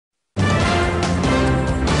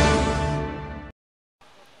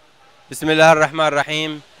Bismillah ar-Rahman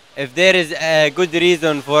ar-Rahim. If there is a good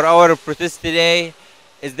reason for our protest today,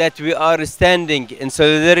 is that we are standing in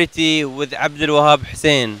solidarity with Abdul Wahab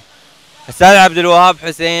Hussein. Hassan Abdul Wahab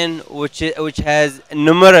Hussein, which has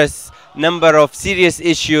numerous number of serious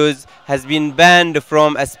issues, has been banned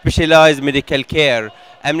from a specialized medical care.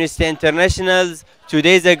 Amnesty International 2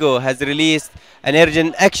 days ago has released an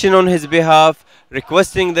urgent action on his behalf,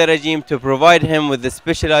 requesting the regime to provide him with the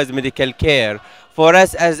specialized medical care. For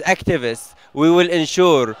us as activists, we will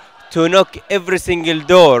ensure to knock every single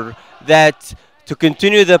door that to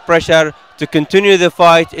continue the pressure, to continue the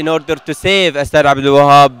fight in order to save Asad Abdul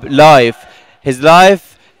Wahab life. His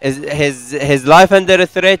life under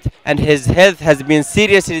threat, and his health has been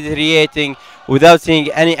seriously deteriorating without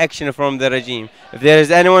seeing any action from the regime. If there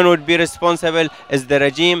is anyone who would be responsible, is the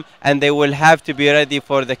regime, and they will have to be ready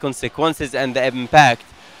for the consequences and the impact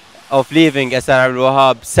of leaving Asad Abdul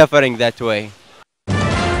Wahab suffering that way.